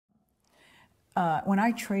when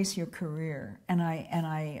I trace your career, and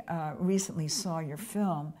I recently saw your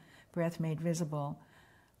film, Breath Made Visible,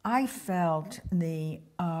 I felt the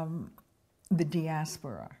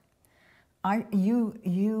diaspora.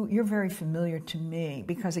 You're very familiar to me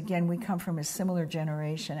because, again, we come from a similar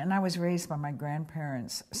generation, and I was raised by my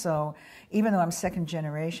grandparents. So even though I'm second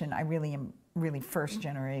generation, I really am first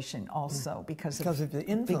generation also because of the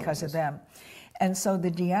influences. Because of them. And so the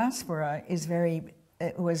diaspora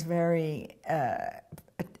was very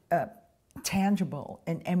tangible,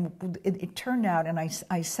 and it turned out, and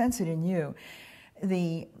I sense it in you,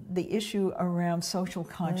 the issue around social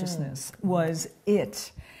consciousness was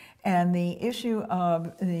it. And the issue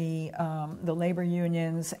of the labor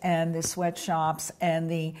unions and the sweatshops and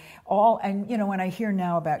when I hear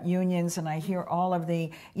now about unions and I hear all of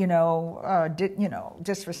the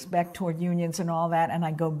disrespect toward unions and all that, and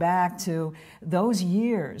I go back to those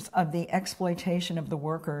years of the exploitation of the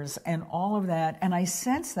workers and all of that, and I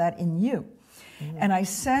sense that in you, and I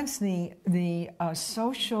sense the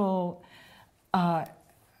social.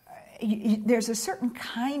 There's a certain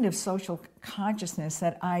kind of social consciousness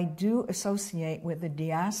that I do associate with the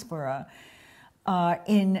diaspora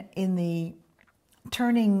in the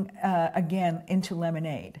turning again into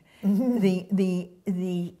lemonade.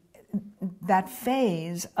 That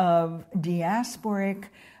phase of diasporic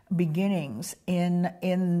beginnings in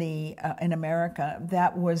America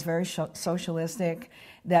that was very socialistic.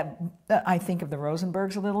 That I think of the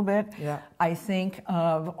Rosenbergs a little bit. Yeah. I think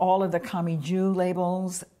of all of the commie Jew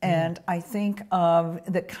labels, and I think of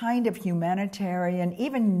the kind of humanitarian,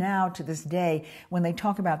 even now to this day, when they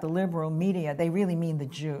talk about the liberal media, they really mean the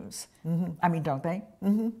Jews. I mean, don't they?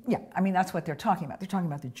 Yeah, I mean, that's what they're talking about. They're talking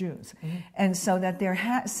about the Jews. And so that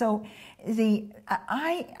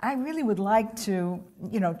I really would like to,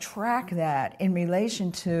 track that in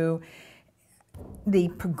relation to the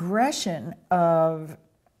progression of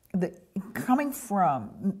coming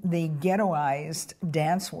from the ghettoized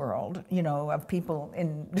dance world, of people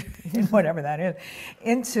in whatever that is,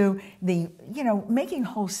 into the, making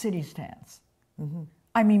whole cities dance.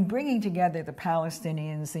 I mean, bringing together the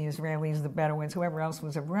Palestinians, the Israelis, the Bedouins, whoever else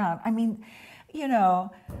was around. I mean,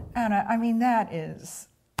 Anna,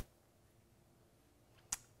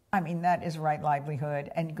 that is right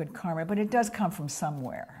livelihood and good karma, but it does come from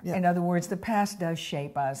somewhere. Yeah. In other words, the past does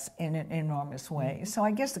shape us in an enormous way. So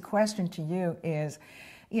I guess the question to you is,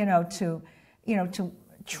 to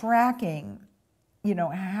tracking,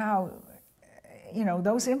 how,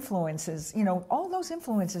 those influences, all those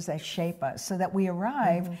influences that shape us, so that we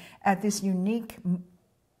arrive at this unique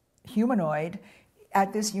humanoid,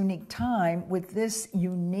 at this unique time with this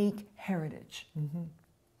unique heritage.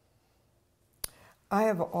 I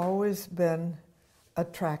have always been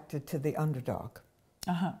attracted to the underdog.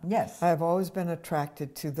 Yes. I have always been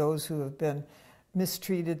attracted to those who have been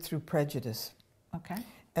mistreated through prejudice. Okay.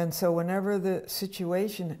 And so whenever the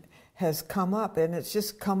situation has come up, and it's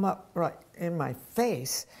just come up right in my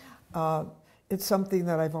face, it's something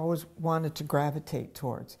that I've always wanted to gravitate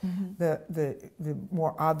towards. The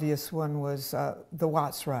more obvious one was the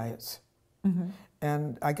Watts riots.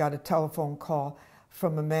 And I got a telephone call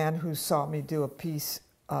from a man who saw me do a piece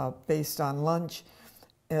based on lunch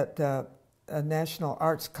at a National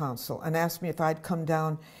Arts Council and asked me if I'd come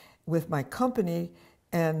down with my company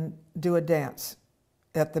and do a dance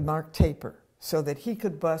at the Mark Taper so that he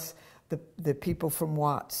could bus the people from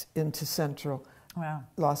Watts into central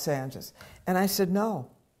Los Angeles. And I said no.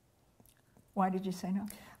 Why did you say no?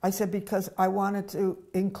 I said because I wanted to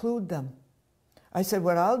include them. I said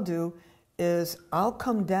what I'll do is I'll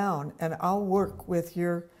come down and I'll work with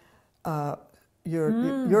your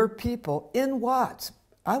people in Watts.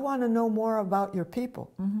 I want to know more about your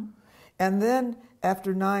people. And then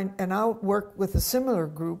after 9, and I'll work with a similar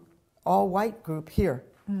group, all white group here.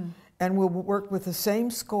 And we'll work with the same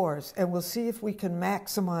scores, and we'll see if we can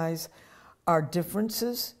maximize our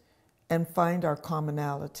differences and find our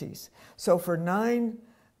commonalities. So for 9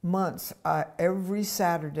 months, every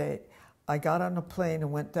Saturday, I got on a plane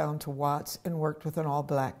and went down to Watts and worked with an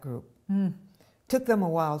all-black group. Took them a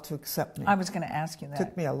while to accept me. I was going to ask you that.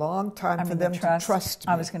 Took me a long time for them to trust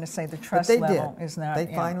me. I was going to say the trust level is not. They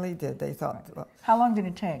finally did. They thought. Right. Well, how long did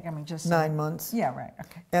it take? I mean, just 9 months. Yeah, right.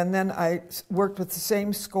 Okay. And then I worked with the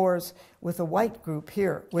same scores with a white group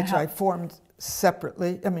here, which I formed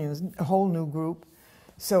separately. I mean, it was a whole new group.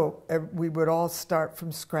 So we would all start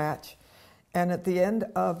from scratch. And at the end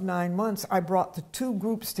of 9 months, I brought the two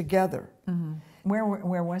groups together. Where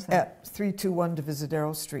was that? At 321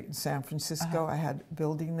 Divisadero Street in San Francisco. I had a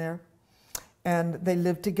building there. And they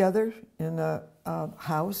lived together in a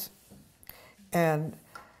house. And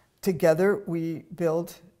together we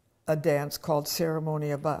built a dance called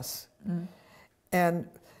Ceremony of Us. And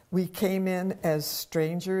we came in as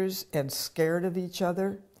strangers and scared of each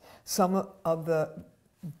other. Some of the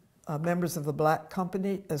members of the black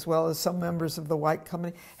company, as well as some members of the white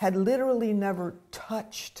company, had literally never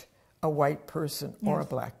touched a white person or a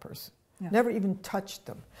black person. Yeah. Never even touched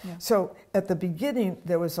them. Yeah. So at the beginning,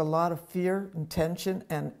 there was a lot of fear and tension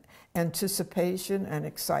and anticipation and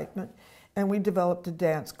excitement. And we developed a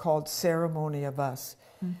dance called Ceremony of Us.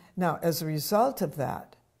 Now, as a result of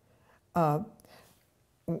that,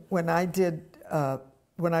 when I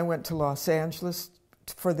went to Los Angeles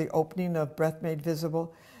for the opening of Breath Made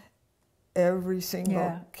Visible, every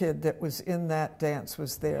single kid that was in that dance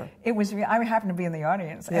was there. It was. I happened to be in the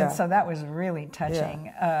audience, and so that was really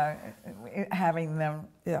touching. Having them.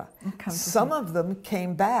 Yeah. Some of them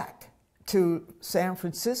came back to San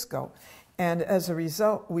Francisco, and as a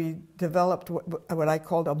result, we developed what I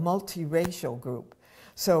called a multiracial group.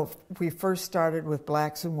 So we first started with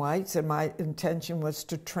blacks and whites, and my intention was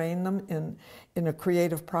to train them in a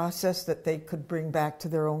creative process that they could bring back to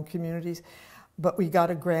their own communities. But we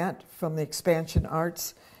got a grant from the Expansion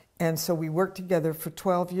Arts, and so we worked together for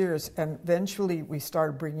 12 years, and eventually we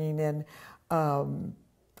started bringing in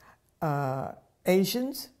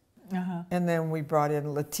Asians, and then we brought in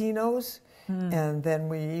Latinos, and then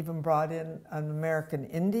we even brought in an American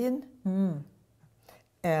Indian,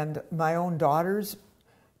 and my own daughters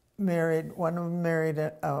married, one of them married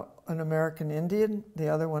an American Indian, the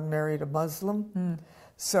other one married a Muslim.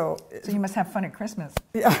 So you must have fun at Christmas.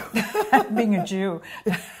 Yeah. Being a Jew.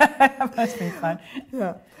 That must be fun.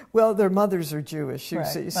 Yeah. Well, their mothers are Jewish, you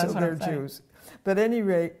see, so they're Jews. But at any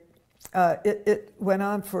rate, it went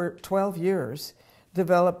on for 12 years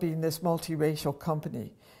developing this multiracial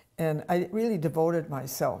company. And I really devoted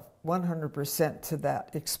myself 100% to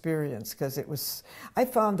that experience because it was, I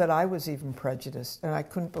found that I was even prejudiced and I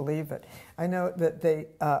couldn't believe it. I know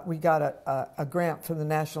that we got a grant from the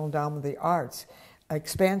National Endowment of the Arts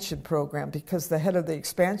expansion program because the head of the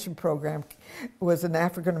expansion program was an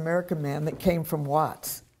African-American man that came from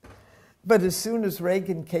Watts. But as soon as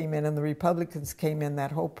Reagan came in and the Republicans came in,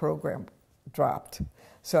 that whole program dropped.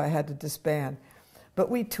 So I had to disband. But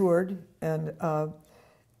we toured and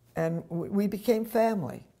we became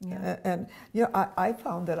family. Yeah. And you know, I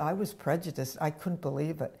found that I was prejudiced. I couldn't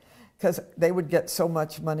believe it because they would get so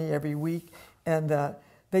much money every week and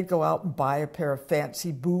they'd go out and buy a pair of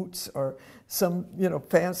fancy boots or some,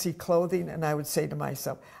 fancy clothing. And I would say to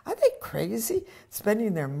myself, are they crazy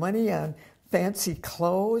spending their money on fancy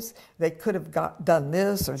clothes? They could have done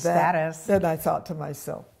this or that. Status. Then I thought to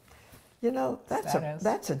myself,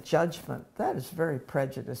 that's a judgment. That is very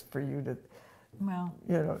prejudiced for you to,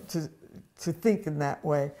 to think in that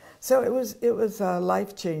way. So it was a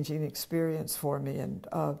life-changing experience for me. And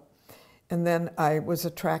then I was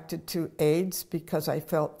attracted to AIDS because I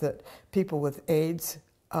felt that people with AIDS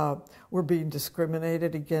were being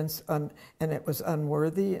discriminated against, and it was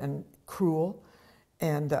unworthy and cruel.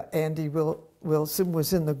 And Andy Wilson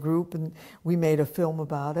was in the group, and we made a film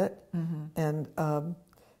about it. Mm-hmm.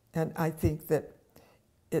 And I think that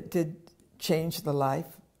it did change the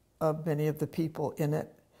life of many of the people in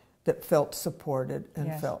it that felt supported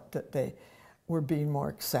and felt that they were being more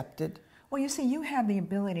accepted. Well, you see, you have the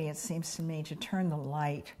ability, it seems to me, to turn the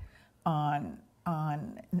light on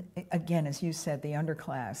again, as you said, the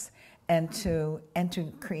underclass, and to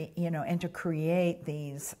create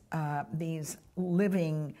these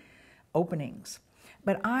living openings.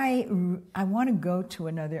 But I want to go to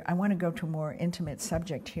a more intimate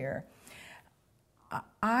subject here.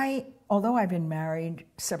 Although I've been married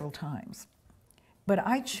several times, but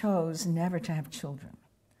I chose never to have children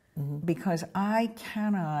because I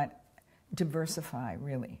cannot diversify,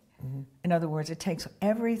 really. Mm-hmm. In other words, it takes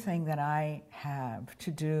everything that I have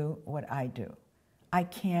to do what I do. I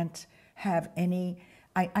can't have any,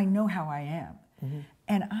 I know how I am. Mm-hmm.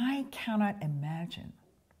 And I cannot imagine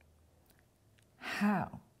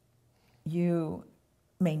how you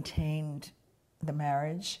maintained the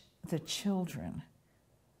marriage, the children,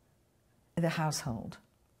 the household.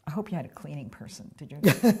 I hope you had a cleaning person. Did you?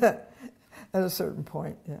 At a certain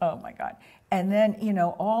point, yeah. Oh, my God. And then,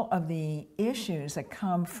 all of the issues that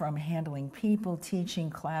come from handling people, teaching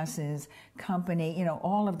classes, company,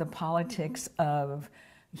 all of the politics of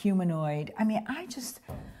humanoid. I mean,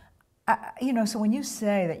 so when you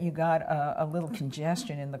say that you got a little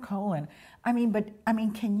congestion in the colon,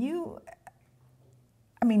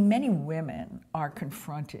 many women are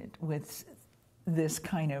confronted with this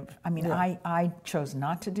kind of, I chose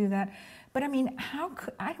not to do that. But I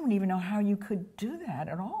don't even know how you could do that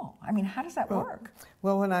at all. How does that work?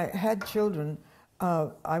 Well, when I had children,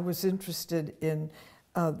 I was interested in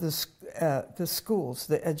the schools,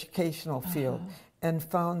 the educational field, and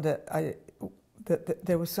found that that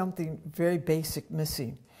there was something very basic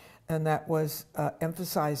missing, and that was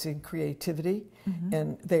emphasizing creativity.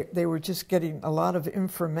 And they were just getting a lot of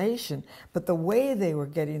information, but the way they were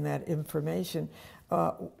getting that information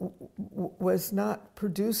was not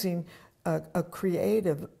producing a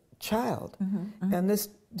creative child. And this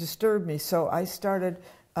disturbed me, so I started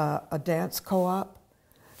a dance co-op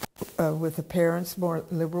with the parents, more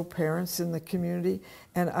liberal parents in the community,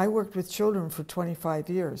 and I worked with children for 25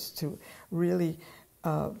 years to really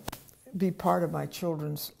be part of my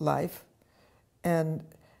children's life. And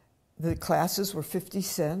the classes were 50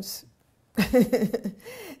 cents,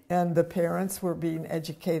 and the parents were being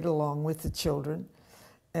educated along with the children.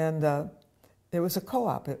 And it was a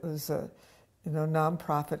co-op. It was a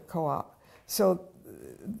nonprofit co-op. So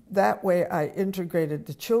that way I integrated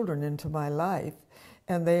the children into my life,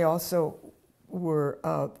 and they also were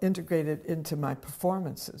integrated into my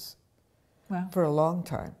performances for a long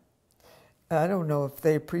time. I don't know if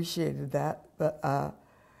they appreciated that, but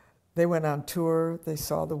they went on tour, they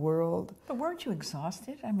saw the world. But weren't you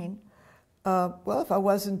exhausted? I mean... well, if I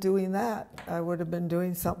wasn't doing that, I would have been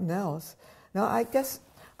doing something else. Now, I guess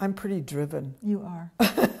I'm pretty driven. You are.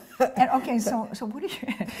 And okay, so what do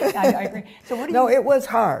you... I agree. So what do you... No, it was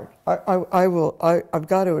hard. I've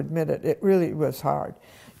got to admit it. It really was hard,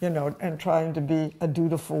 and trying to be a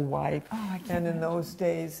dutiful wife. Oh, I can't and in imagine. those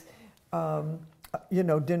days, dinner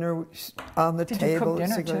on the Did table. you cook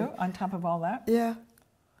dinner too, on top of all that? Yeah.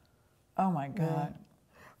 Oh my God. Yeah.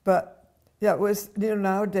 But yeah, it was,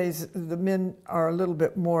 nowadays the men are a little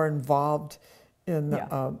bit more involved in,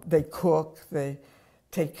 they cook, they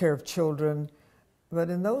take care of children. But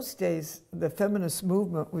in those days, the feminist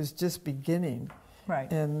movement was just beginning.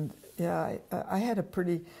 Right. And yeah, I had a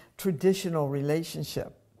pretty traditional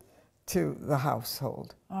relationship to the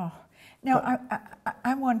household. Oh. Now,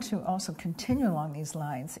 I want to also continue along these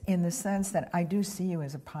lines in the sense that I do see you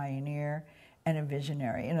as a pioneer and a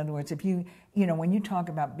visionary. In other words, if when you talk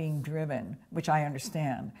about being driven, which I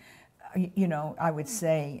understand, I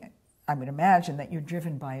would imagine that you're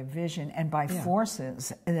driven by a vision and by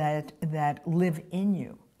forces that live in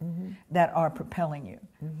you, that are propelling you.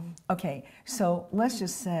 Okay, so let's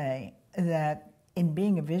just say that in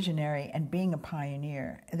being a visionary and being a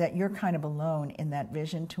pioneer, that you're kind of alone in that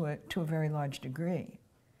vision to a very large degree.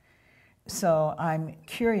 So I'm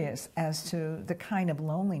curious as to the kind of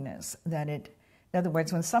loneliness that in other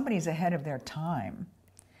words, when somebody's ahead of their time,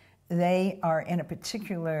 they are in a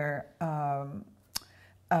particular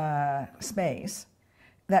space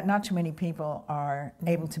that not too many people are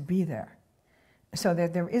able to be there. So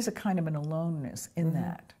there is a kind of an aloneness in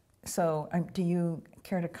that. So do you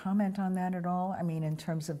care to comment on that at all? I mean, in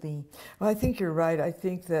terms of the... Well, I think you're right. I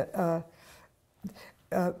think that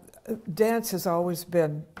dance has always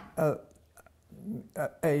been a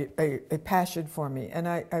passion for me. And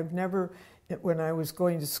I've never, when I was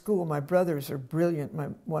going to school, my brothers are brilliant. My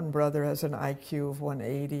one brother has an IQ of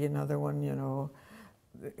 180, another one,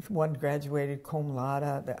 one graduated cum laude.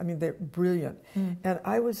 I mean, they're brilliant. And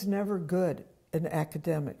I was never good in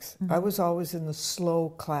academics. I was always in the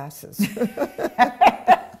slow classes. That's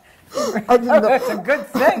a good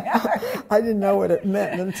thing. I didn't know what it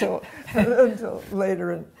meant until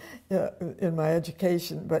later in my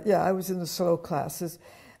education. But yeah, I was in the slow classes.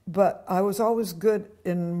 But I was always good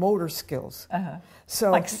in motor skills.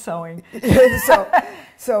 So, like sewing.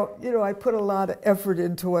 So I put a lot of effort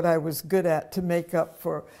into what I was good at to make up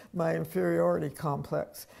for my inferiority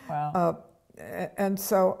complex. Wow. And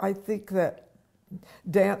so I think that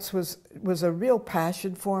dance was a real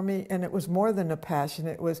passion for me, and it was more than a passion.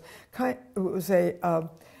 It was an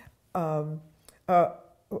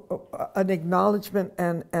acknowledgement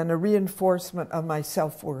and a reinforcement of my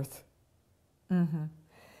self-worth. And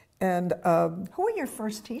who were your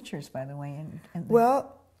first teachers, by the way?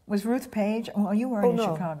 Well, was Ruth Page? Well, you were in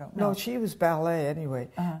Chicago. No, she was ballet anyway.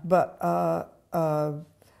 But an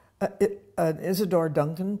Isadore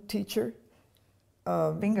Duncan teacher.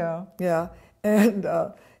 Bingo. Yeah. And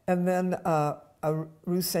then a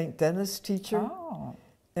Ruth St. Denis teacher,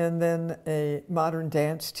 and then a modern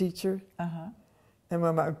dance teacher. And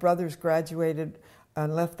when my brothers graduated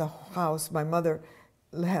and left the house, my mother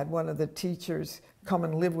had one of the teachers come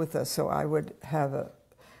and live with us, so I would have a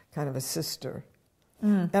kind of a sister.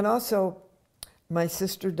 And also, my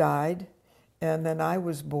sister died, and then I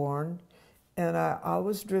was born, and I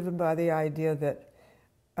was driven by the idea that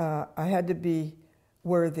I had to be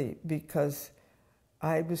worthy because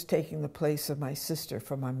I was taking the place of my sister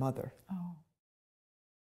from my mother. Oh.